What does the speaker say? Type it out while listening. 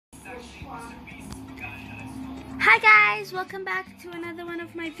Hi guys, welcome back to another one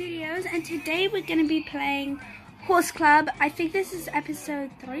of my videos, and today we're going to be playing Horse Club. I think this is episode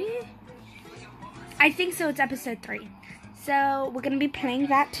 3? I think so, it's episode 3. So we're going to be playing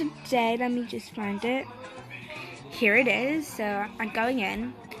that today. Let me just find it. Here it is, so I'm going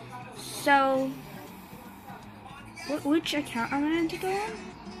in. So, which account am I going to go on?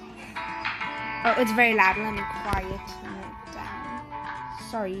 Oh, it's very loud, let me quiet it down.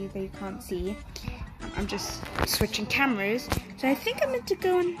 Sorry that you can't see. I'm just switching cameras. So I think I'm meant to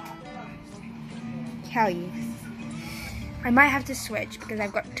go on Kelly. I might have to switch because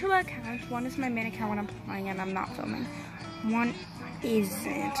I've got 2 accounts. One is my main account when I'm playing and I'm not filming. One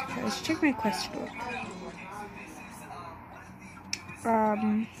isn't. Okay, let's check my quest book.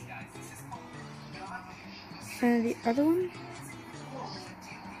 And the other one?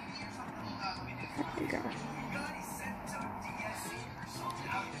 There we go.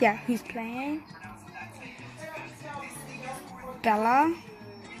 Yeah, who's playing? Bella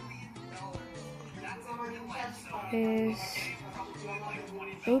is,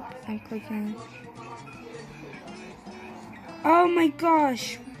 oops, I'm clicking. Oh my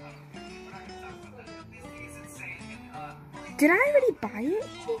gosh. Did I already buy it?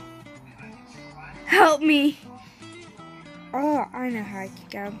 Help me. Oh, I know how I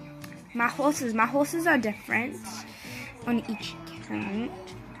could go. My horses are different on each account.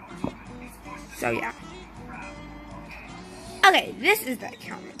 So yeah. Okay, this is the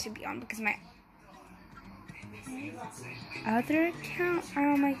account to be on because my other account,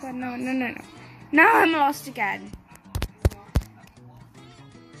 oh my god, no. Now I'm lost again.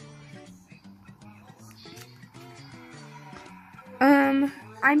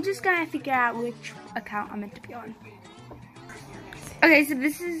 I'm just gonna figure out which account I'm meant to be on. Okay, so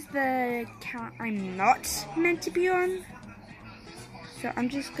this is the account I'm not meant to be on. So I'm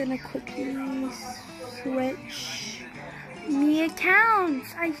just gonna quickly switch me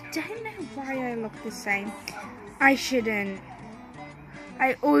accounts. I don't know why I look the same. I shouldn't.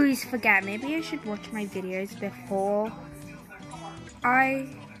 I always forget. Maybe I should watch my videos before I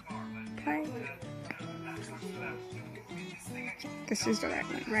play. This is the right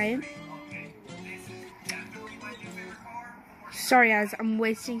one, right? Sorry guys, I'm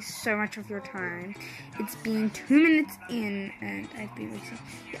wasting so much of your time. It's been 2 minutes in and I've been wasting.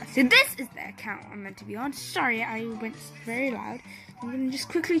 Yeah, so this is the account I'm meant to be on. Sorry, I went very loud. I'm gonna just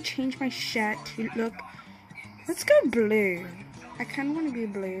quickly change my shirt to look. Let's go blue. I kind of want to be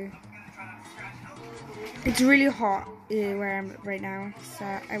blue. It's really hot where I'm right now, so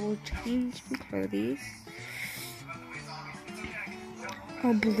I will change my clothes.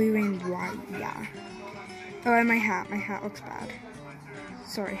 Oh, blue and white, yeah. Oh, and my hat looks bad.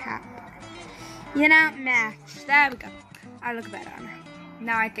 Sorry, hat. You know, match. There we go. I look better now.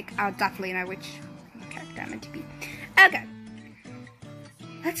 Now I think I'll definitely know which character I'm meant to be. Okay.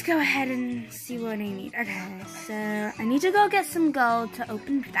 Let's go ahead and see what I need. Okay, so I need to go get some gold to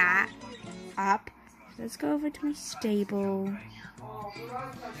open that up. So let's go over to my stable.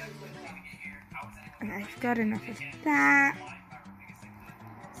 Okay, I've got enough of that.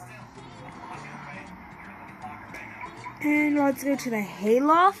 And let's go to the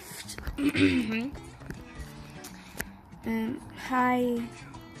hayloft. Hi.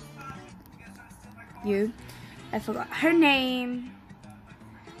 You. I forgot her name.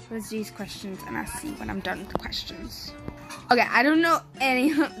 Let's do these questions and I'll see when I'm done with the questions. Okay, I don't know any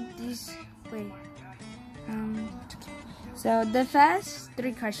of these. Wait. So the first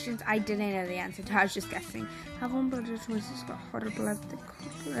 3 questions I didn't know the answer to. I was just guessing. How one blooded horses got hotter blood? The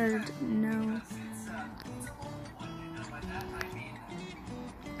blood? No.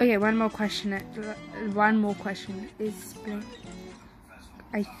 Okay, one more question. Is split.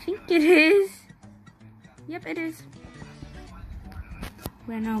 I think it is. Yep, it is.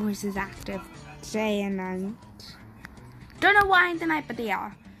 When our horse is active, day and night. Don't know why in the night, but they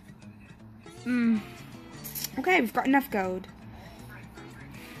are. Okay, we've got enough gold.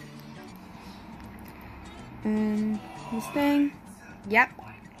 This thing. Yep.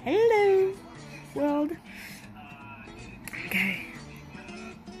 Hello, world. Okay.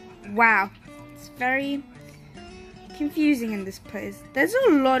 Wow, it's very confusing in this place. There's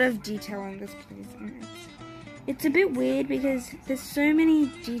a lot of detail in this place. And it's a bit weird because there's so many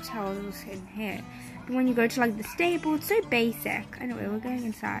details in here. But when you go to like the stable, it's so basic. Anyway, we're going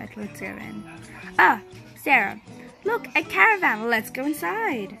inside. Let's go in. Ah, Sarah, look, a caravan. Let's go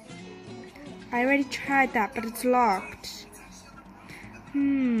inside. I already tried that, but it's locked.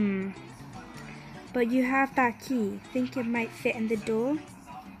 But you have that key. Think it might fit in the door?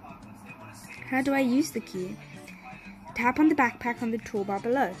 How do I use the key? Tap on the backpack on the toolbar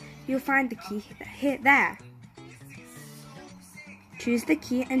below. You'll find the key here, there. Choose the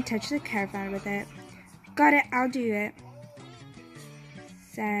key and touch the caravan with it. Got it, I'll do it.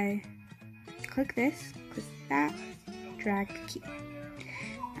 So, click this, click that, drag the key.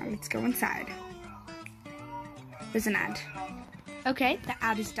 Now let's go inside. There's an ad. Okay, the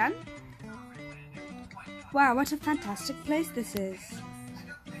ad is done. Wow, what a fantastic place this is.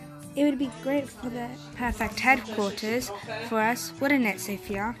 It would be great for the perfect headquarters for us, wouldn't it,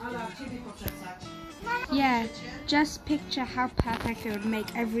 Sophia? Yeah, just picture how perfect it would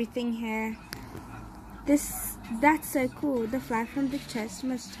make everything here. That's so cool. The flag from the chest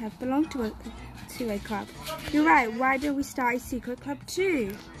must have belonged to a club. You're right, why don't we start a secret club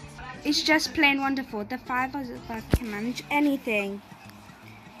too? It's just plain wonderful. The 5 of us can manage anything.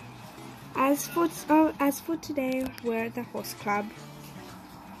 As for today, we're the horse club.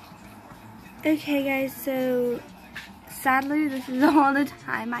 Okay guys, so sadly this is all the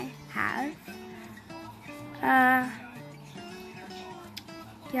time I have.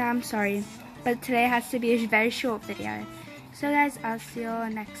 Yeah, I'm sorry, but today has to be a very short video. So guys, I'll see you all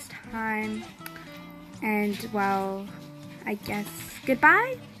next time, and well, I guess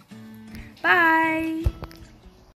goodbye. Bye.